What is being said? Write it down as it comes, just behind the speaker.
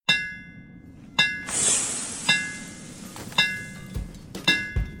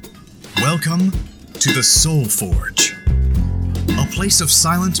Welcome to the Soul Forge, a place of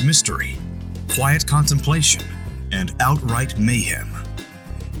silent mystery, quiet contemplation, and outright mayhem.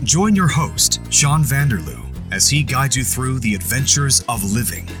 Join your host, Sean Vanderloo, as he guides you through the adventures of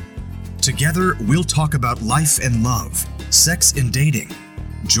living. Together, we'll talk about life and love, sex and dating,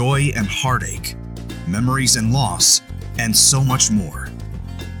 joy and heartache, memories and loss, and so much more.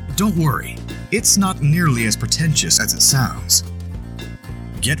 Don't worry, it's not nearly as pretentious as it sounds.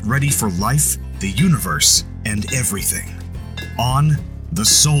 Get ready for life, the universe, and everything on the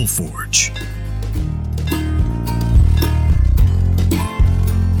Soul Forge.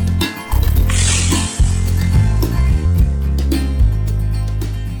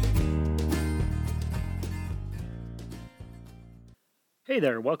 Hey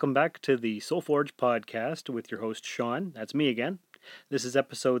there, welcome back to the Soul Forge podcast with your host Sean. That's me again. This is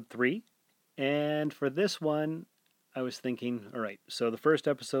episode 3, and for this one, I was thinking, all right, so the first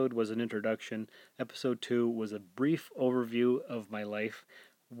episode was an introduction. Episode 2 was a brief overview of my life.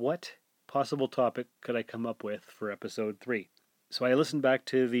 What possible topic could I come up with for episode 3? So I listened back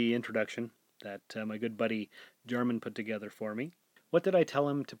to the introduction that my good buddy Jarman put together for me. What did I tell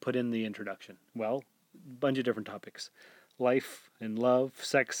him to put in the introduction? Well, a bunch of different topics. Life and love,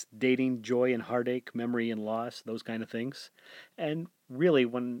 sex, dating, joy and heartache, memory and loss, those kind of things. And really,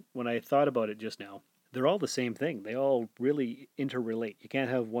 when I thought about it just now, they're all the same thing. They all really interrelate. You can't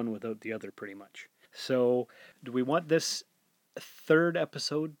have one without the other, pretty much. So, do we want this third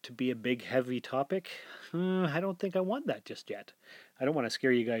episode to be a big, heavy topic? I don't think I want that just yet. I don't want to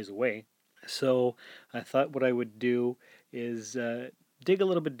scare you guys away. So, I thought what I would do is dig a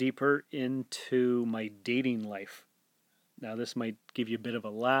little bit deeper into my dating life. Now, this might give you a bit of a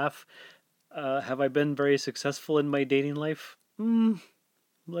laugh. Have I been very successful in my dating life?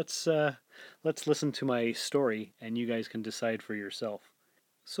 Let's listen to my story, and you guys can decide for yourself.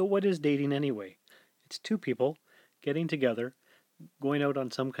 So, what is dating anyway? It's two people getting together, going out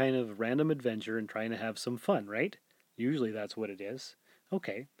on some kind of random adventure, and trying to have some fun, right? Usually, that's what it is.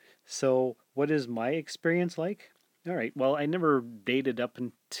 Okay. So, what is my experience like? All right. Well, I never dated up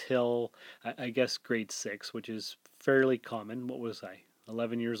until I guess grade 6, which is fairly common. What was I?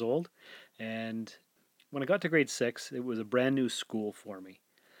 11 years old. And when I got to grade 6, it was a brand new school for me.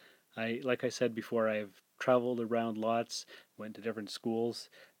 Like I said before, I've traveled around lots, went to different schools.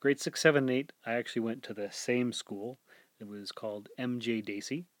 Grade 6, 7, 8, I actually went to the same school. It was called MJ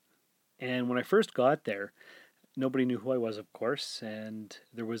Dacey. And when I first got there, nobody knew who I was, of course. And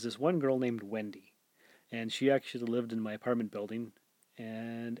there was this one girl named Wendy. And she actually lived in my apartment building.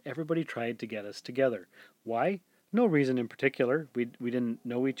 And everybody tried to get us together. Why? No reason in particular. We didn't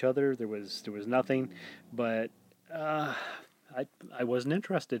know each other. There was nothing. But I wasn't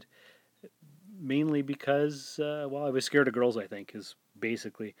interested. Mainly because, I was scared of girls, I think, is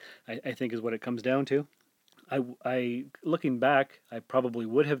basically, I think is what it comes down to. I looking back, I probably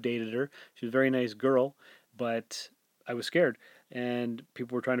would have dated her. She was a very nice girl, but I was scared, and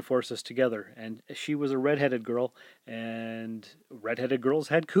people were trying to force us together. And she was a redheaded girl, and redheaded girls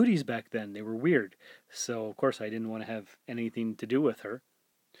had cooties back then. They were weird. So, of course, I didn't want to have anything to do with her.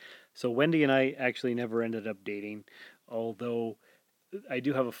 So Wendy and I actually never ended up dating, although I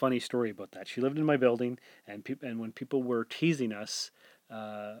do have a funny story about that. She lived in my building, and when people were teasing us,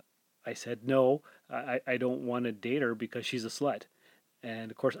 I said, no, I don't want to date her because she's a slut.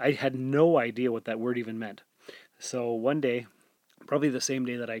 And of course, I had no idea what that word even meant. So one day, probably the same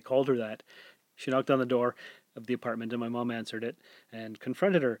day that I called her that, she knocked on the door of the apartment, and my mom answered it and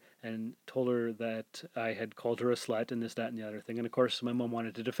confronted her and told her that I had called her a slut and this, that, and the other thing. And of course, my mom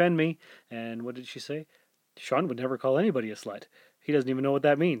wanted to defend me. And what did she say? Sean would never call anybody a slut. He doesn't even know what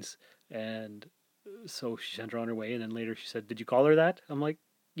that means. And so she sent her on her way. And then later she said, did you call her that? I'm like,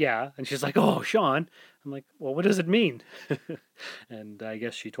 yeah. And she's like, oh, Sean. I'm like, well, what does it mean? And I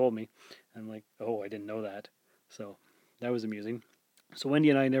guess she told me. I'm like, oh, I didn't know that. So that was amusing. So Wendy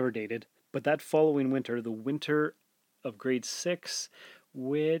and I never dated. But that following winter, the winter of grade 6,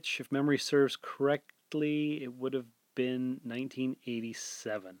 which, if memory serves correctly, it would have been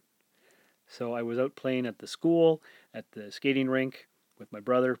 1987. So I was out playing at the school, at the skating rink, with my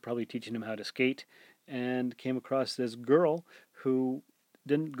brother, probably teaching him how to skate, and came across this girl who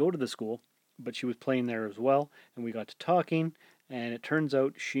didn't go to the school, but she was playing there as well, and we got to talking, and it turns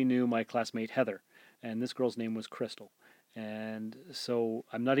out she knew my classmate Heather, and this girl's name was Crystal. And so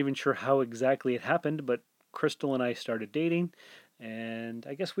I'm not even sure how exactly it happened, but Crystal and I started dating, and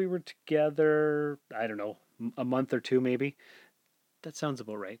I guess we were together, I don't know, a month or two maybe. That sounds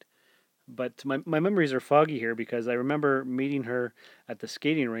about right. But my memories are foggy here because I remember meeting her at the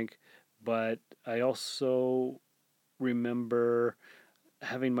skating rink, but I also remember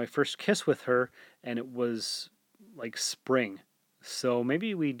having my first kiss with her, and it was like spring. So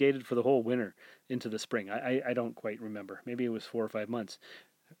maybe we dated for the whole winter into the spring. I don't quite remember. Maybe it was 4 or 5 months.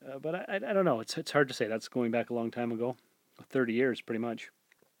 But I don't know. It's hard to say. That's going back a long time ago, 30 years pretty much.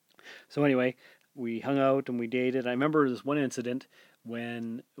 So anyway, we hung out and we dated. I remember this one incident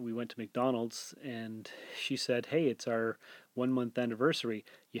when we went to McDonald's and she said, "Hey, it's our 1 month anniversary.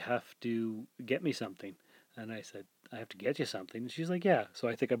 You have to get me something." And I said, "I have to get you something." And she's like, "Yeah." So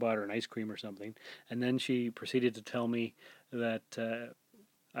I think I bought her an ice cream or something. And then she proceeded to tell me that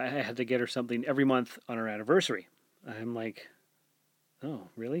I had to get her something every month on our anniversary. I'm like, "Oh,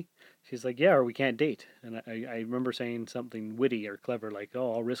 really?" She's like, "Yeah, or we can't date." And I remember saying something witty or clever like,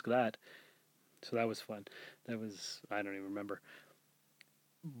 "Oh, I'll risk that." So that was fun. That was, I don't even remember.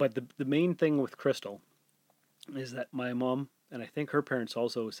 But the main thing with Crystal is that my mom, and I think her parents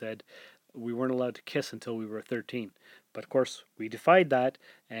also said we weren't allowed to kiss until we were 13. But of course, we defied that,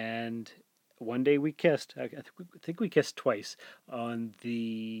 and one day we kissed. I think we kissed twice on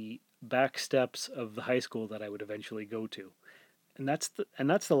the back steps of the high school that I would eventually go to. And that's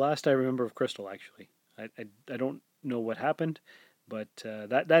the last I remember of Crystal. Actually, I don't know what happened, but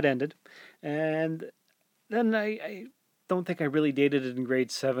that ended, and then I don't think I really dated in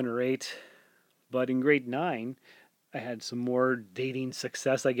grade 7 or 8, but in grade 9 I had some more dating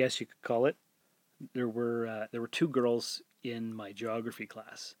success, I guess you could call it. There were two girls in my geography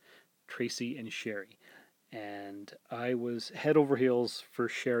class, Tracy and Sherry, and I was head over heels for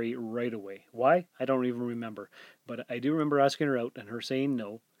Sherry right away. Why? I don't even remember, but I do remember asking her out and her saying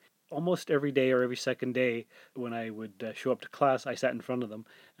no. Almost every day or every second day, when I would show up to class, I sat in front of them.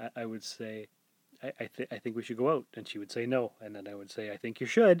 I would say, I think we should go out," and she would say no, and then I would say, "I think you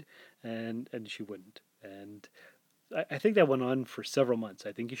should," and she wouldn't, and I think that went on for several months.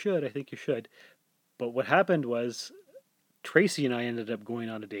 "I think you should. I think you should." But what happened was Tracy and I ended up going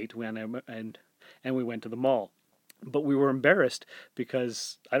on a date and we went to the mall. But we were embarrassed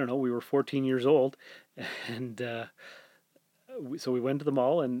because I don't know, we were 14 years old, and so we went to the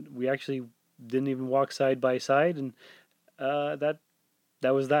mall and we actually didn't even walk side by side, and that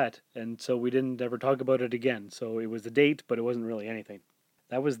was that. And so we didn't ever talk about it again. So it was a date, but it wasn't really anything.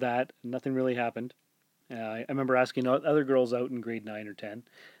 That was that. Nothing really happened. I remember asking other girls out in grade 9 or 10.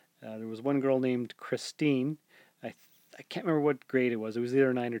 There was one girl named Christine. I I can't remember what grade it was. It was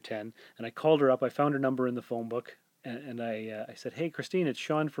either 9 or 10. And I called her up. I found her number in the phone book, and I said, "Hey, Christine, it's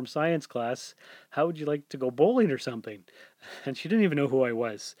Sean from science class. How would you like to go bowling or something?" And she didn't even know who I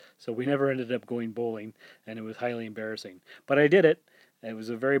was. So we never ended up going bowling, and it was highly embarrassing. But I did it. It was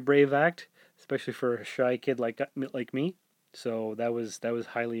a very brave act, especially for a shy kid like me. So that was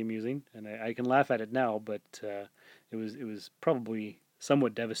highly amusing, and I can laugh at it now, but it was probably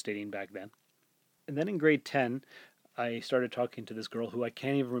somewhat devastating back then. And then in grade 10, I started talking to this girl who I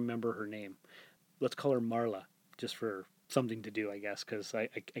can't even remember her name. Let's call her Marla, just for something to do, I guess, because I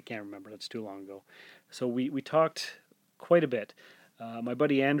can't remember. That's too long ago. So we talked quite a bit. My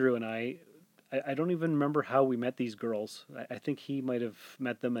buddy Andrew and I don't even remember how we met these girls. I think he might have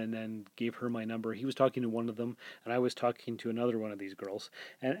met them and then gave her my number. He was talking to one of them, and I was talking to another one of these girls.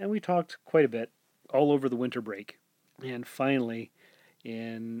 And we talked quite a bit all over the winter break. And finally,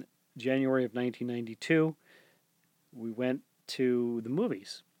 in January of 1992, we went to the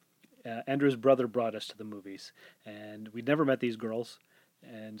movies. Andrew's brother brought us to the movies, and we'd never met these girls,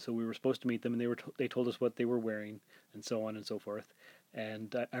 and so we were supposed to meet them, and they told us what they were wearing, and so on and so forth.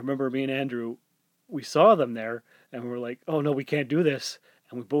 And I remember me and Andrew, we saw them there, and we were like, "Oh no, we can't do this,"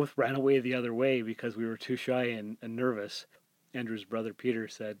 and we both ran away the other way because we were too shy and nervous. Andrew's brother Peter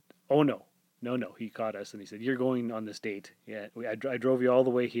said, "Oh no, no, no!" He caught us, and he said, "You're going on this date. Yeah, I drove you all the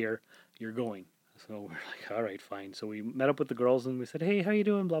way here. You're going." So we're like, "All right, fine." So we met up with the girls and we said, "Hey, how you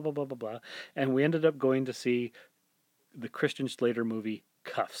doing?" Blah blah blah blah blah, and we ended up going to see the Christian Slater movie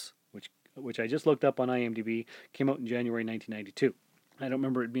Cuffs, which I just looked up on IMDb. Came out in January 1992. I don't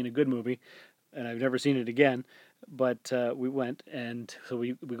remember it being a good movie, and I've never seen it again. But we went, and so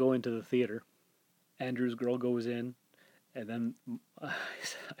we go into the theater. Andrew's girl goes in, and then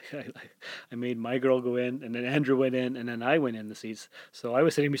I made my girl go in, and then Andrew went in, and then I went in the seats. So I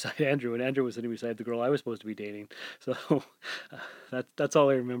was sitting beside Andrew, and Andrew was sitting beside the girl I was supposed to be dating. So that's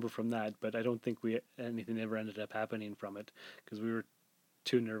all I remember from that. But I don't think anything ever ended up happening from it because we were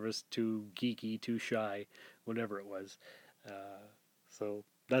too nervous, too geeky, too shy, whatever it was. So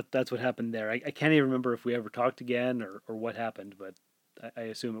that's what happened there. I can't even remember if we ever talked again or what happened, but I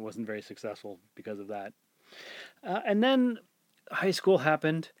assume it wasn't very successful because of that. And then high school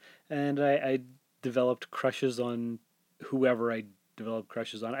happened, and I developed crushes on whoever I develop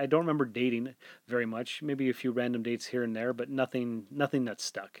crushes on. I don't remember dating very much. Maybe a few random dates here and there, but nothing that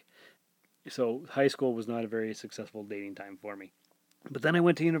stuck. So high school was not a very successful dating time for me. But then I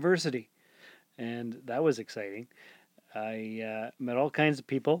went to university, and that was exciting. I met all kinds of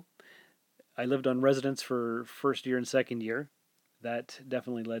people. I lived on residence for first year and second year. That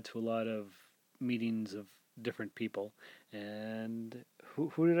definitely led to a lot of meetings of different people. And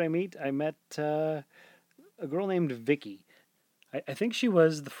who did I meet? I met a girl named Vicky. I think she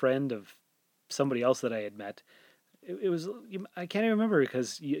was the friend of somebody else that I had met. It was, I can't even remember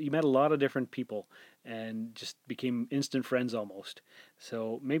because you met a lot of different people and just became instant friends almost.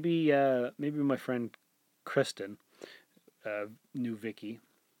 So maybe my friend Kristen knew Vicky,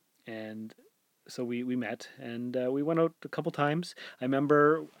 and so we met and we went out a couple times. I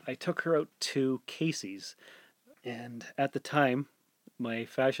remember I took her out to Casey's, and at the time, my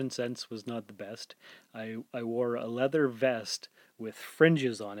fashion sense was not the best. I wore a leather vest with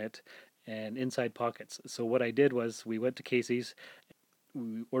fringes on it and inside pockets. So what I did was we went to Casey's,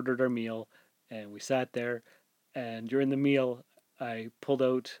 we ordered our meal, and we sat there. And during the meal, I pulled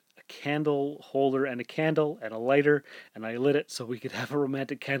out a candle holder and a candle and a lighter, and I lit it so we could have a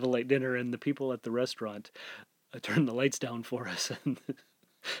romantic candlelight dinner. And the people at the restaurant turned the lights down for us, and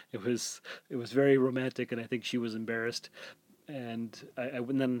it was very romantic. And I think she was embarrassed. And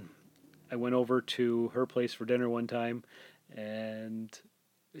and then I went over to her place for dinner one time, and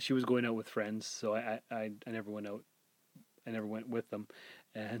she was going out with friends, so I never went out. I never went with them,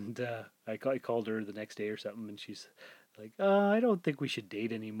 and I called her the next day or something, and she's like, "I don't think we should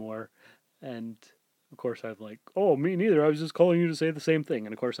date anymore." And of course, I'm like, "Oh, me neither. I was just calling you to say the same thing."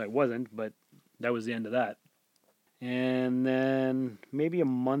 And of course, I wasn't, but that was the end of that. And then maybe a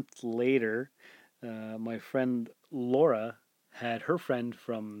month later, my friend Laura had her friend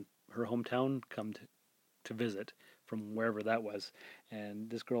from her hometown come to visit from wherever that was. And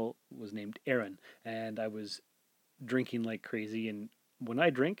this girl was named Erin. And I was drinking like crazy. And when I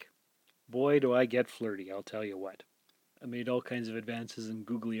drink, boy, do I get flirty, I'll tell you what. I made all kinds of advances and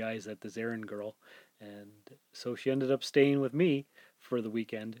googly eyes at this Erin girl. And so she ended up staying with me for the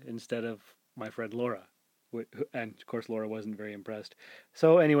weekend instead of my friend Laura. And of course, Laura wasn't very impressed.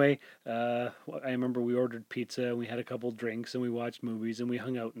 So anyway, I remember we ordered pizza and we had a couple drinks and we watched movies and we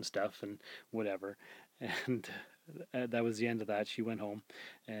hung out and stuff and whatever. And that was the end of that. She went home,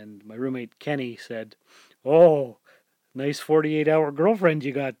 and my roommate Kenny said, "Oh, nice 48-hour girlfriend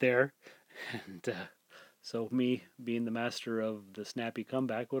you got there." And so me being the master of the snappy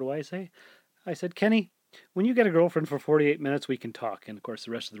comeback, what do I say? I said, "Kenny, when you get a girlfriend for 48 minutes, we can talk." And of course,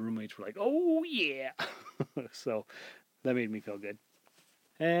 the rest of the roommates were like, "Oh, yeah." So that made me feel good.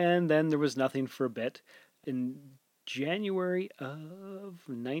 And then there was nothing for a bit. In January of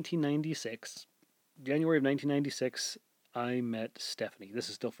 1996, I met Stephanie. This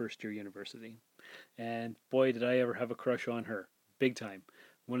is still first year university. And boy, did I ever have a crush on her. Big time.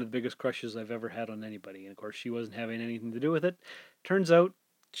 One of the biggest crushes I've ever had on anybody. And of course, she wasn't having anything to do with it. Turns out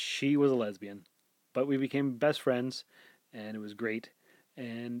she was a lesbian. But we became best friends, and it was great.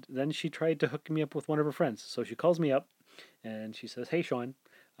 And then she tried to hook me up with one of her friends. So she calls me up, and she says, "Hey, Sean,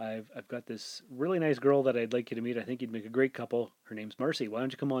 I've got this really nice girl that I'd like you to meet. I think you'd make a great couple. Her name's Marcy. Why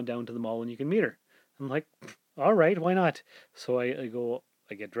don't you come on down to the mall and you can meet her?" I'm like, "All right, why not?" So I go,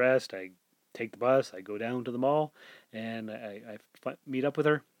 I get dressed, I take the bus, I go down to the mall, and I meet up with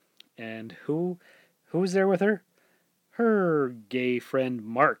her. And who's there with her? Her gay friend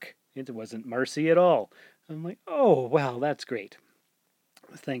Mark. It wasn't Marcy at all. I'm like, "Oh, well, that's great.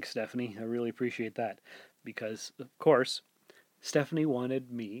 Thanks, Stephanie. I really appreciate that." Because, of course, Stephanie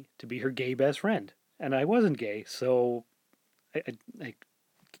wanted me to be her gay best friend. And I wasn't gay, so I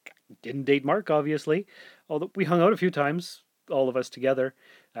didn't date Mark, obviously. Although we hung out a few times, all of us together.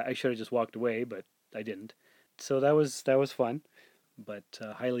 I should have just walked away, but I didn't. So that was fun, but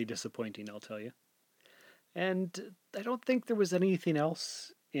highly disappointing, I'll tell you. And I don't think there was anything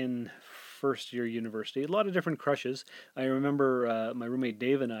else in first year university. A lot of different crushes. I remember my roommate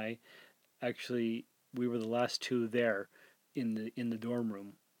Dave and I actually we were the last two there in the dorm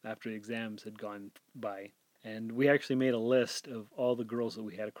room after the exams had gone by, and we actually made a list of all the girls that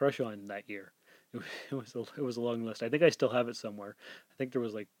we had a crush on that year. It was a long list. I think I still have it somewhere. I think there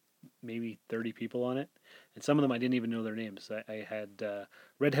was like maybe 30 people on it, and some of them I didn't even know their names. I had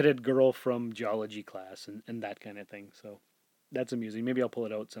redheaded girl from geology class and that kind of thing. So that's amusing. Maybe I'll pull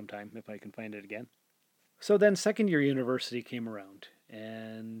it out sometime if I can find it again. So then second year university came around,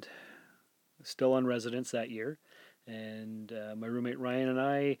 and still on residence that year, and my roommate Ryan and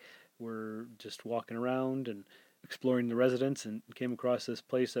I were just walking around and exploring the residence and came across this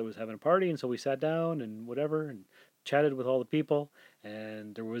place that was having a party, and so we sat down and whatever and chatted with all the people,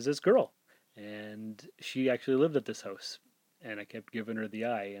 and there was this girl, and she actually lived at this house. And I kept giving her the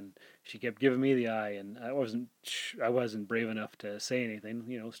eye, and she kept giving me the eye, and I wasn't brave enough to say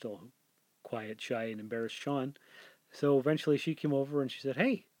anything, still quiet, shy, and embarrassed Sean. So eventually she came over and she said,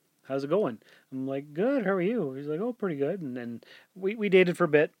 "Hey, how's it going?" I'm like, "Good. How are you?" He's like, "Oh, pretty good." And then we dated for a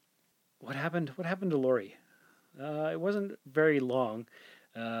bit. What happened? What happened to Lori? It wasn't very long,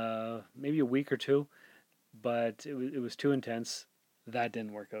 maybe a week or two, but it was too intense. That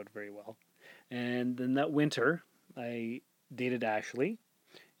didn't work out very well. And then that winter, I dated Ashley,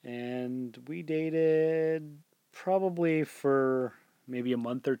 and we dated probably for maybe a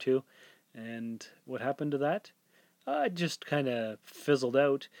month or two. And what happened to that? It just kind of fizzled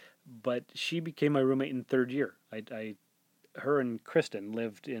out. But she became my roommate in third year. Her and Kristen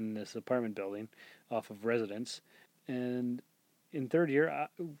lived in this apartment building off of Residence, and in third year,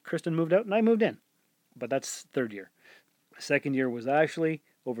 Kristen moved out and I moved in. But that's third year. Second year was Ashley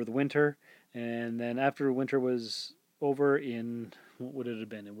over the winter, and then after winter was over in what would it have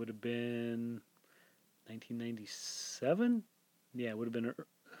been? It would have been 1997. Yeah, it would have been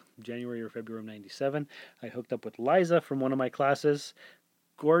January or February of '97. I hooked up with Liza from one of my classes.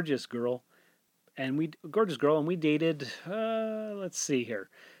 Gorgeous girl, and we dated. Let's see here,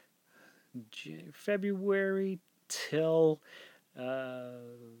 February till uh,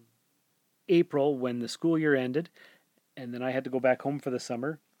 April when the school year ended, and then I had to go back home for the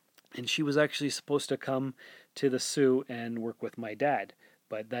summer. And she was actually supposed to come to the Sioux and work with my dad,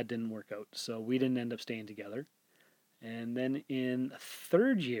 but that didn't work out, so we didn't end up staying together. And then in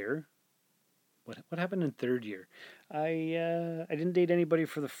third year, what happened in third year? I didn't date anybody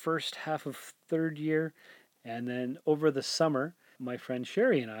for the first half of third year, and then over the summer, my friend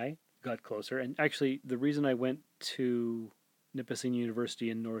Sherry and I got closer. And actually, the reason I went to Nipissing University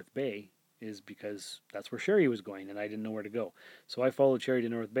in North Bay is because that's where Sherry was going, and I didn't know where to go. So I followed Sherry to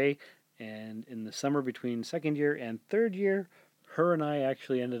North Bay, and in the summer between second year and third year, her and I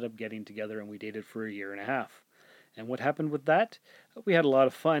actually ended up getting together, and we dated for a year and a half. And what happened with that? We had a lot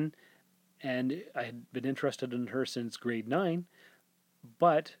of fun, and I had been interested in her since grade 9.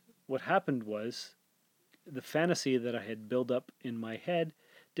 But what happened was the fantasy that I had built up in my head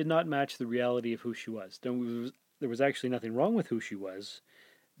did not match the reality of who she was. There was actually nothing wrong with who she was,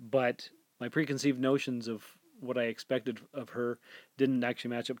 but my preconceived notions of what I expected of her didn't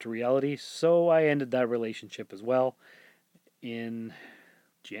actually match up to reality, so I ended that relationship as well in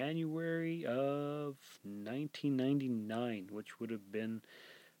January of 1999, which would have been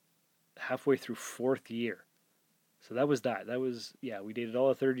halfway through fourth year. So that was that. That was, yeah, we dated all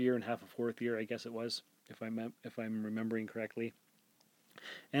of third year and half of fourth year, I guess it was, if I'm remembering correctly.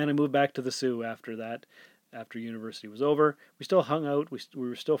 And I moved back to the Sioux after that. After university was over, we still hung out. We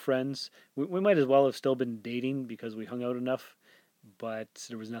were still friends. We might as well have still been dating because we hung out enough, but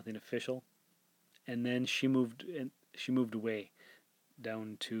there was nothing official. And then she moved away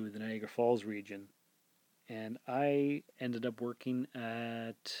down to the Niagara Falls region, and I ended up working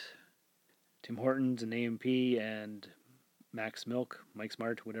at Tim Hortons and A&P and Max Milk, Mike's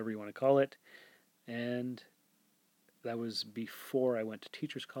Mart, whatever you want to call it. And that was before I went to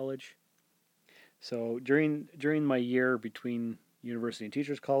teachers college. So during my year between university and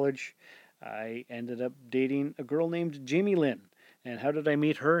teachers college, I ended up dating a girl named Jamie Lynn. And how did I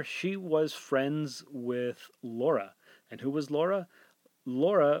meet her? She was friends with Laura. And who was Laura?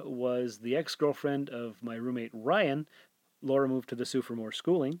 Laura was the ex-girlfriend of my roommate Ryan. Laura moved to the Sioux for more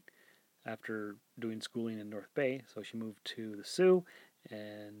schooling after doing schooling in North Bay, so she moved to the Sioux,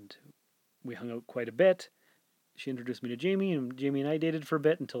 and we hung out quite a bit. She introduced me to Jamie, and Jamie and I dated for a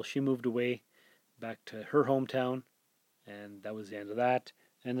bit until she moved away back to her hometown, and that was the end of that.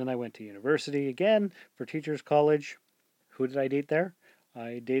 And then I went to university again for teachers college. Who did I date there?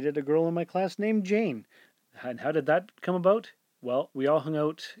 I dated a girl in my class named Jane. And how did that come about? Well, we all hung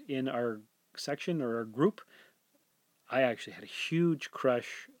out in our section or our group. I actually had a huge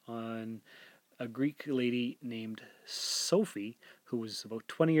crush on a Greek lady named Sophie, who was about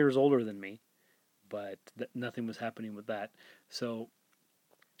 20 years older than me, but nothing was happening with that. So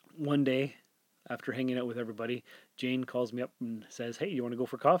one day, after hanging out with everybody, Jane calls me up and says, "Hey, you want to go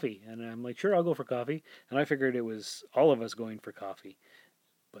for coffee?" And I'm like, "Sure, I'll go for coffee." And I figured it was all of us going for coffee.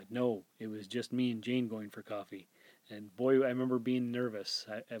 But no, it was just me and Jane going for coffee. And boy, I remember being nervous.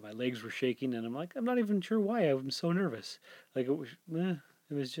 My legs were shaking, and I'm like, I'm not even sure why I'm so nervous. Like it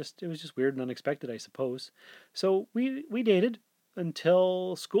was just weird and unexpected, I suppose. So we dated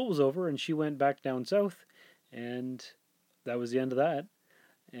until school was over, and she went back down south, and that was the end of that.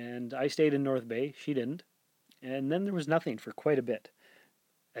 And I stayed in North Bay. She didn't. And then there was nothing for quite a bit.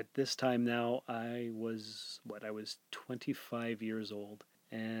 at this time now, I was 25 years old,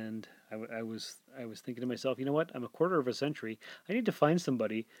 and I was thinking to myself, you know what? I'm a quarter of a century. I need to find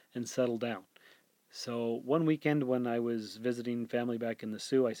somebody and settle down. So one weekend when I was visiting family back in the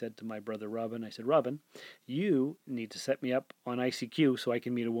Sioux, I said to my brother Robin, I said, Robin, you need to set me up on ICQ so I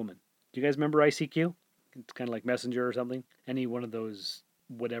can meet a woman. Do you guys remember ICQ? It's kind of like Messenger or something. Any one of those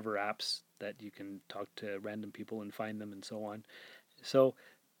whatever apps that you can talk to random people and find them and so on. So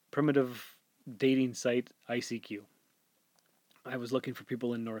primitive dating site ICQ. I was looking for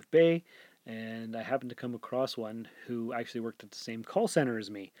people in North Bay, and I happened to come across one who actually worked at the same call center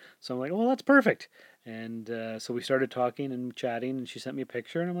as me. So I'm like, well, that's perfect. And so we started talking and chatting, and she sent me a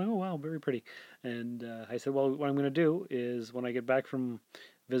picture, and I'm like, oh, wow, very pretty. And I said, well, what I'm going to do is when I get back from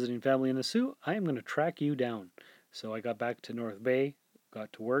visiting family in the Sioux, I am going to track you down. So I got back to North Bay,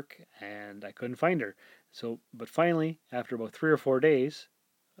 got to work, and I couldn't find her. So, but finally, after about 3 or 4 days,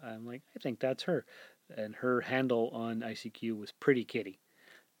 I'm like, I think that's her. And her handle on ICQ was Pretty Kitty.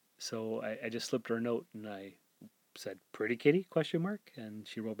 So I just slipped her a note and I said, Pretty Kitty? Question mark. And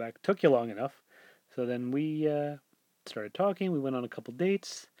she wrote back, took you long enough. So then we started talking. We went on a couple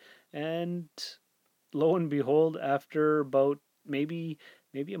dates. And lo and behold, after about maybe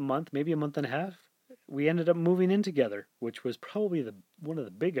a month, maybe a month and a half, we ended up moving in together, which was probably one of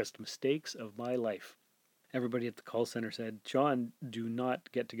the biggest mistakes of my life. Everybody at the call center said, John, do not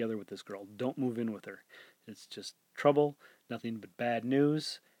get together with this girl. Don't move in with her. It's just trouble, nothing but bad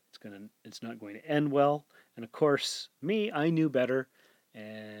news. It's not going to end well. And of course, me, I knew better.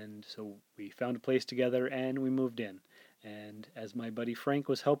 And so we found a place together and we moved in. And as my buddy Frank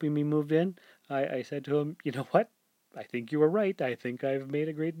was helping me move in, I said to him, you know what? I think you were right. I think I've made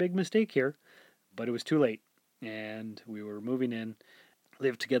a great big mistake here. But it was too late. And we were moving in,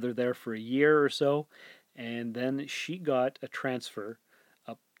 lived together there for a year or so. And then she got a transfer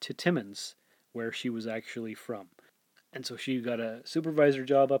up to Timmins, where she was actually from. And so she got a supervisor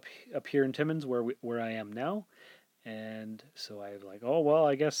job up here in Timmins, where I am now. And so I was like, oh well,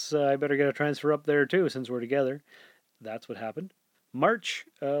 I guess I better get a transfer up there too, since we're together. That's what happened. March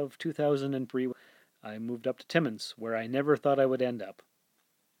of 2003, I moved up to Timmins, where I never thought I would end up.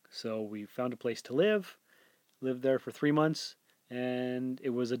 So we found a place to live, lived there for 3 months, and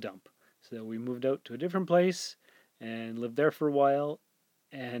it was a dump. So we moved out to a different place and lived there for a while.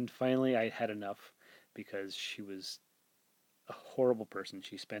 And finally, I had enough because she was a horrible person.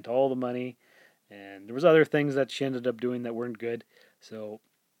 She spent all the money, and there was other things that she ended up doing that weren't good. So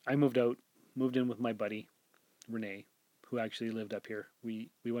I moved out, moved in with my buddy Renee, who actually lived up here.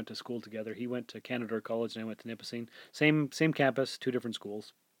 We went to school together. He went to Canadore College, and I went to Nipissing. Same campus, two different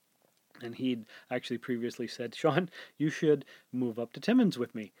schools. And he'd actually previously said, Sean, you should move up to Timmins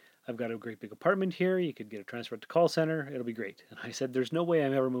with me. I've got a great big apartment here. You could get a transfer to the call center. It'll be great. And I said, there's no way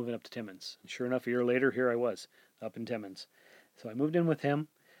I'm ever moving up to Timmins. And sure enough, a year later, here I was up in Timmins. So I moved in with him,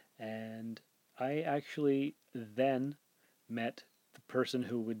 and I actually then met the person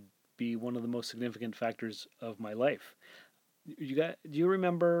who would be one of the most significant factors of my life. Do you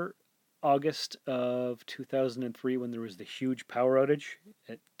remember August of 2003 when there was the huge power outage?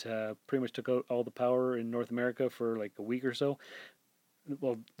 It pretty much took out all the power in North America for like a week or so.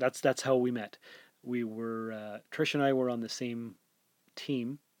 Well, that's how we met. We were Trish and I were on the same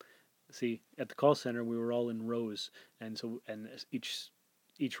team. See, at the call center, we were all in rows, and each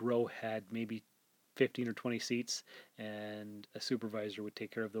row had maybe 15 or 20 seats, and a supervisor would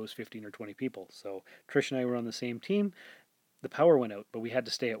take care of those 15 or 20 people. So Trish and I were on the same team. The power went out, but we had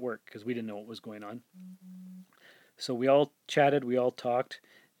to stay at work because we didn't know what was going on. So we all chatted, we all talked,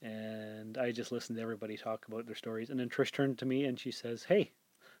 and I just listened to everybody talk about their stories. And then Trish turned to me and she says, hey,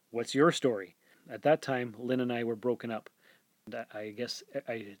 what's your story? At that time, Lynn and I were broken up. And I guess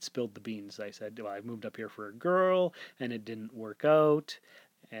I had spilled the beans. I said, well, I moved up here for a girl, and it didn't work out,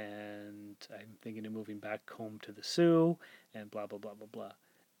 and I'm thinking of moving back home to the Sioux, and blah, blah, blah, blah, blah.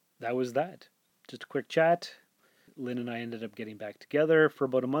 That was that. Just a quick chat. Lynn and I ended up getting back together for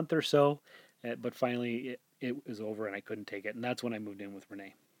about a month or so, but finally it was over and I couldn't take it, and that's when I moved in with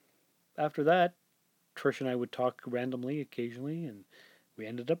Renee. After that, Trish and I would talk randomly occasionally, and we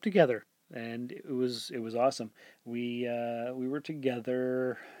ended up together, and it was awesome. We were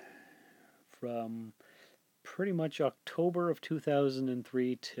together from pretty much October of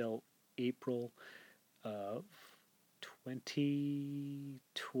 2003 till April of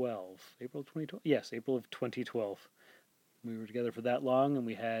 2012. April 2012? Yes, April of 2012. We were together for that long, and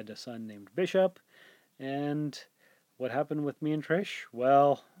we had a son named Bishop. And what happened with me and Trish?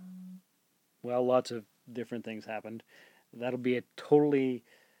 Well, lots of different things happened. That'll be a totally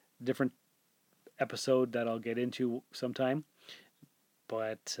different episode that I'll get into sometime.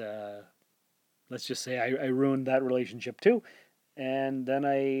 but let's just say I ruined that relationship too. And then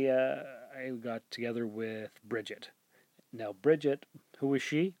I got together with Bridget. Now, Bridget, who was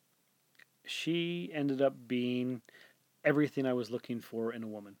she? She ended up being everything I was looking for in a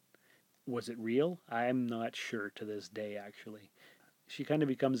woman. Was it real? I'm not sure to this day, actually. She kind of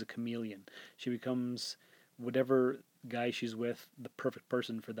becomes a chameleon. She becomes whatever guy she's with, the perfect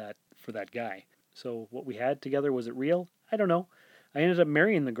person for that guy. So what we had together, was it real? I don't know. I ended up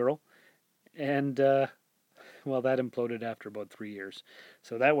marrying the girl, and well, that imploded after about 3 years.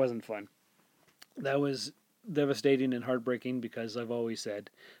 So that wasn't fun. That was devastating and heartbreaking because I've always said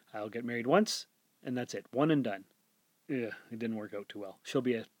I'll get married once and that's it, one and done. Yeah, it didn't work out too well. She'll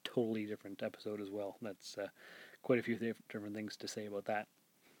be a totally different episode as well. That's quite a few different things to say about that.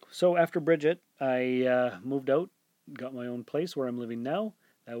 So after Bridget, I moved out, got my own place where I'm living now.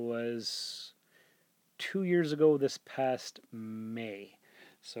 That was 2 years ago this past May.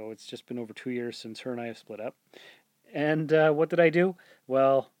 So it's just been over 2 years since her and I have split up. And what did I do?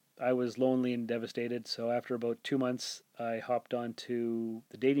 Well, I was lonely and devastated. So after about 2 months, I hopped onto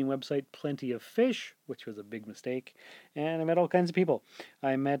the dating website Plenty of Fish, which was a big mistake. And I met all kinds of people.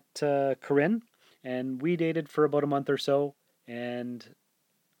 I met Corinne, and we dated for about a month or so. And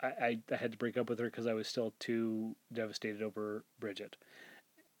I had to break up with her because I was still too devastated over Bridget.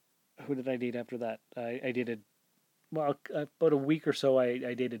 Who did I date after that? I dated, well, about a week or so,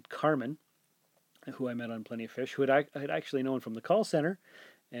 I dated Carmen, who I met on Plenty of Fish, who I had actually known from the call center,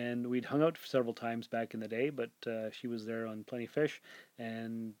 and we'd hung out several times back in the day, but she was there on Plenty of Fish,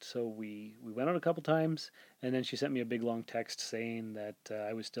 and so we went out a couple times, and then she sent me a big long text saying that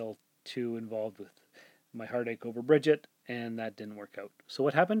I was still too involved with my heartache over Bridget, and that didn't work out. So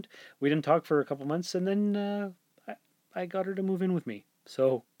what happened? We didn't talk for a couple months, and then I got her to move in with me.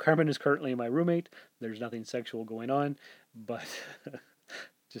 So Carmen is currently my roommate. There's nothing sexual going on, but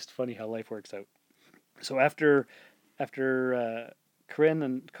just funny how life works out. So after Corinne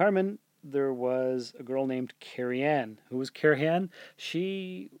and Carmen, there was a girl named Carrie Ann. Who was Carrie Ann?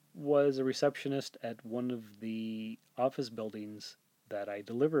 She was a receptionist at one of the office buildings that I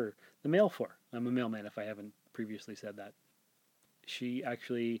deliver the mail for. I'm a mailman, if I haven't previously said that. She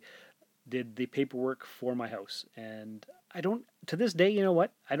actually did the paperwork for my house, and I don't, to this day, you know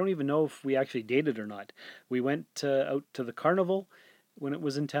what? I don't even know if we actually dated or not. We went out to the carnival when it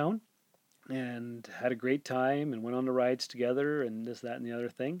was in town and had a great time and went on the rides together and this, that, and the other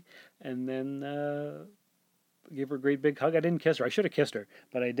thing. And then gave her a great big hug. I didn't kiss her. I should have kissed her,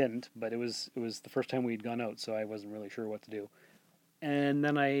 but I didn't. But it was the first time we'd gone out, so I wasn't really sure what to do. And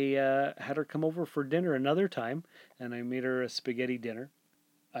then I had her come over for dinner another time, and I made her a spaghetti dinner.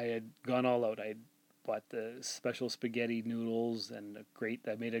 I had gone all out. I bought the special spaghetti noodles and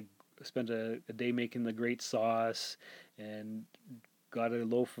spent a day making the great sauce and got a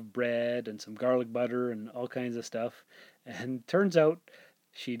loaf of bread and some garlic butter and all kinds of stuff. And turns out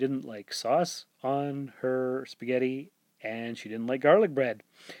she didn't like sauce on her spaghetti and she didn't like garlic bread.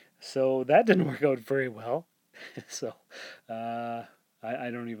 So that didn't work out very well. So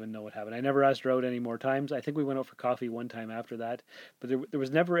I don't even know what happened. I never asked her out any more times. I think we went out for coffee one time after that, but there was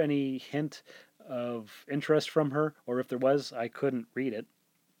never any hint of interest from her, or if there was, I couldn't read it.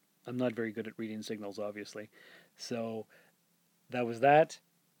 I'm not very good at reading signals, obviously. So that was that.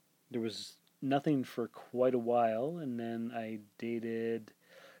 There was nothing for quite a while, and then I dated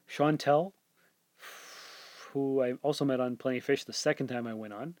Chantel, who I also met on Plenty of Fish the second time I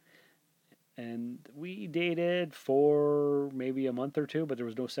went on. And we dated for maybe a month or two, but there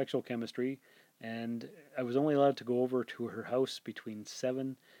was no sexual chemistry. And I was only allowed to go over to her house between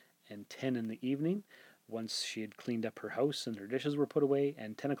 7 and 10 in the evening once she had cleaned up her house and her dishes were put away.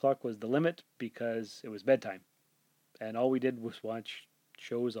 And 10 o'clock was the limit because it was bedtime. And all we did was watch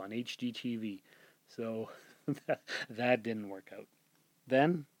shows on HGTV. So that didn't work out.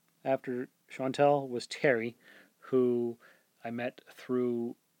 Then, after Chantel, was Terry, who I met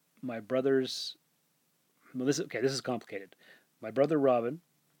through my brother's. Well, this is complicated. My brother Robin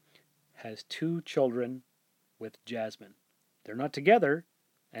has 2 children with Jasmine. They're not together,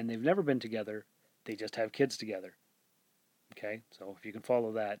 and they've never been together. They just have kids together. Okay, so if you can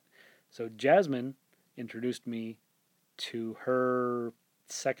follow that. So Jasmine introduced me to her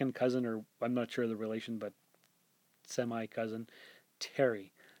second cousin, or I'm not sure the relation, but semi-cousin,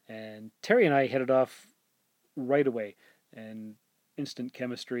 Terry. And Terry and I hit it off right away, and instant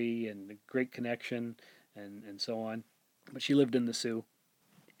chemistry and a great connection and so on. But she lived in the Sioux.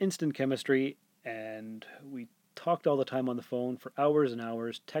 Instant chemistry, and we talked all the time on the phone for hours and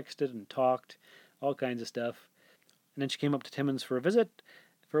hours, texted and talked, all kinds of stuff. And then she came up to Timmins for a visit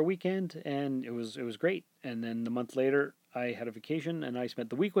for a weekend, and it was great. And then a month later, I had a vacation and I spent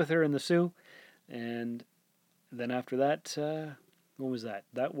the week with her in the Soo. And then after that, when was that?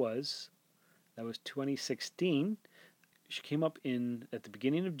 That was 2016. She came up at the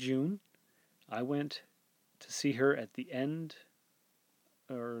beginning of June. I went to see her at the end,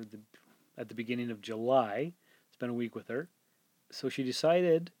 at the beginning of July. Spent a week with her. So she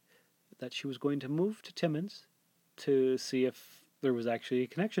decided that she was going to move to Timmins to see if there was actually a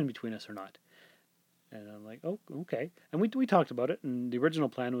connection between us or not. And I'm like, oh, okay. And we talked about it, and the original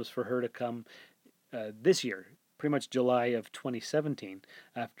plan was for her to come this year, pretty much July of 2017,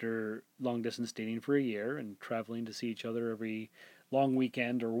 after long distance dating for a year and traveling to see each other every long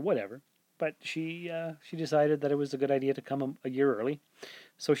weekend or whatever. But she decided that it was a good idea to come a year early,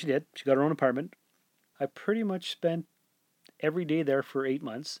 so she did. She got her own apartment. I pretty much spent every day there for 8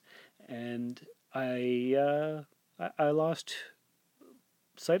 months, and I lost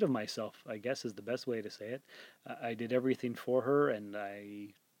sight of myself, I guess is the best way to say it. I did everything for her, and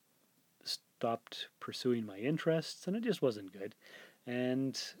I stopped pursuing my interests, and it just wasn't good.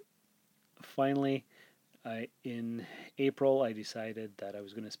 And finally, in April, I decided that I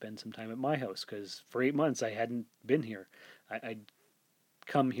was going to spend some time at my house, because for 8 months I hadn't been here. I'd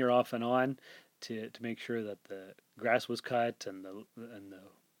come here off and on to make sure that the grass was cut and the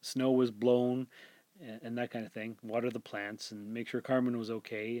snow was blown and that kind of thing, water the plants and make sure Carmen was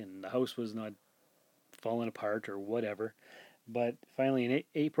okay and the house was not falling apart or whatever. But finally in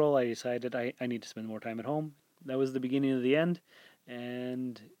April, I decided I need to spend more time at home. That was the beginning of the end,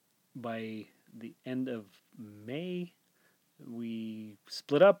 and by the end of May, we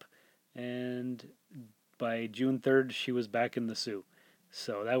split up, and by June 3rd, she was back in the Soo.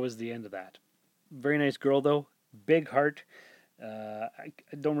 So that was the end of that. Very nice girl, though. Big heart. I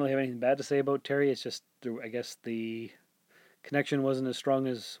don't really have anything bad to say about Terry. It's just, I guess the connection wasn't as strong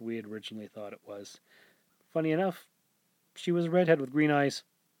as we had originally thought it was. Funny enough, she was a redhead with green eyes.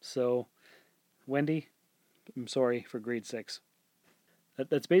 So, Wendy, I'm sorry for grade 6.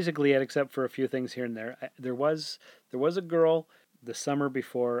 That's basically it, except for a few things here and there. There was a girl the summer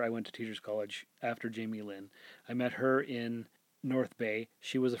before I went to Teachers College after Jamie Lynn. I met her in North Bay.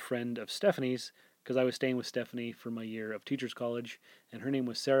 She was a friend of Stephanie's, because I was staying with Stephanie for my year of Teachers College, and her name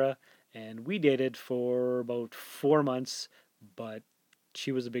was Sarah, and we dated for about 4 months, but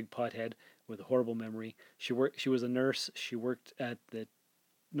she was a big pothead with a horrible memory. She was a nurse. She worked at the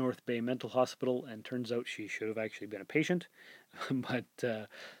North Bay Mental Hospital, and turns out she should have actually been a patient. But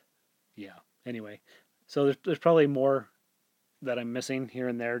yeah, anyway, so there's probably more that I'm missing here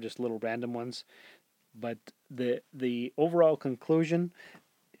and there, just little random ones. But the overall conclusion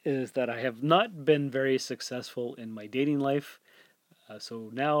is that I have not been very successful in my dating life.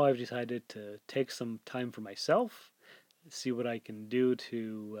 So now I've decided to take some time for myself, see what I can do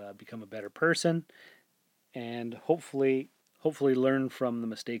to become a better person, and hopefully learn from the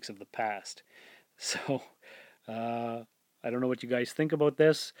mistakes of the past. So I don't know what you guys think about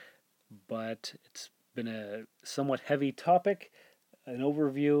this, but it's been a somewhat heavy topic, an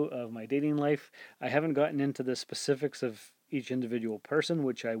overview of my dating life. I haven't gotten into the specifics of each individual person,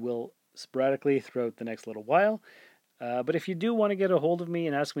 which I will sporadically throughout the next little while. But if you do want to get a hold of me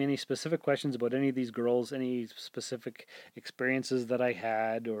and ask me any specific questions about any of these girls, any specific experiences that I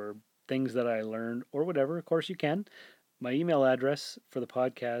had or things that I learned or whatever, of course you can. My email address for the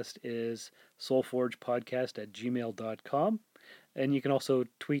podcast is soulforgepodcast@gmail.com. And you can also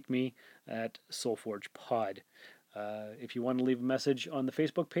tweet me at soulforgepod. If you want to leave a message on the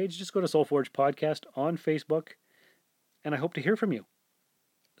Facebook page, just go to Soulforge Podcast on Facebook, and I hope to hear from you.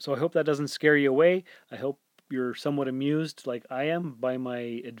 So I hope that doesn't scare you away. I hope you're somewhat amused, like I am, by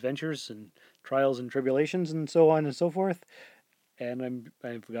my adventures and trials and tribulations and so on and so forth. And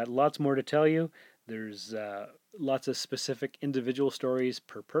I've got lots more to tell you. There's lots of specific individual stories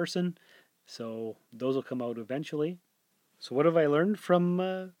per person, so those will come out eventually. So what have I learned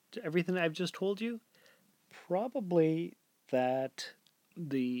from everything I've just told you? Probably that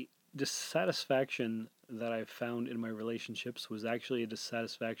the dissatisfaction that I've found in my relationships was actually a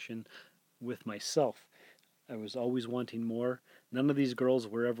dissatisfaction with myself. I was always wanting more. None of these girls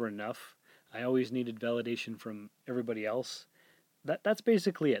were ever enough. I always needed validation from everybody else. That's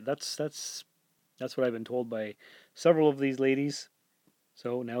basically it. That's what I've been told by several of these ladies.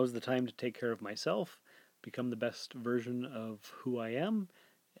 So now is the time to take care of myself, become the best version of who I am,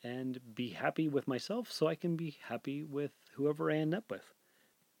 and be happy with myself so I can be happy with whoever I end up with.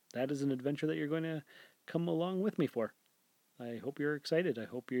 That is an adventure that you're going to come along with me for. I hope you're excited. I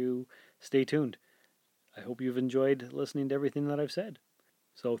hope you stay tuned. I hope you've enjoyed listening to everything that I've said.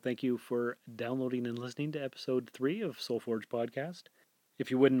 So thank you for downloading and listening to episode 3 of Soulforge Podcast. If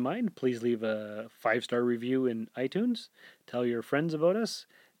you wouldn't mind, please leave a 5-star review in iTunes. Tell your friends about us.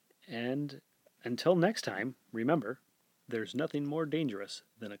 And until next time, remember, there's nothing more dangerous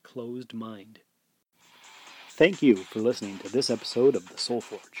than a closed mind. Thank you for listening to this episode of The Soul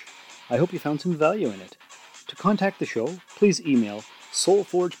Forge. I hope you found some value in it. To contact the show, please email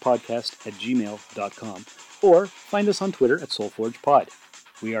soulforgepodcast@gmail.com or find us on Twitter at SoulForgePod.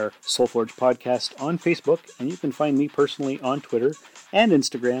 We are Soulforge Podcast on Facebook, and you can find me personally on Twitter and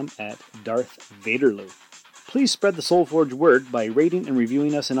Instagram at Darth Vaderloo. Please spread the Soulforge word by rating and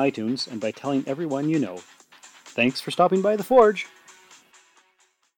reviewing us in iTunes and by telling everyone you know. Thanks for stopping by the Forge.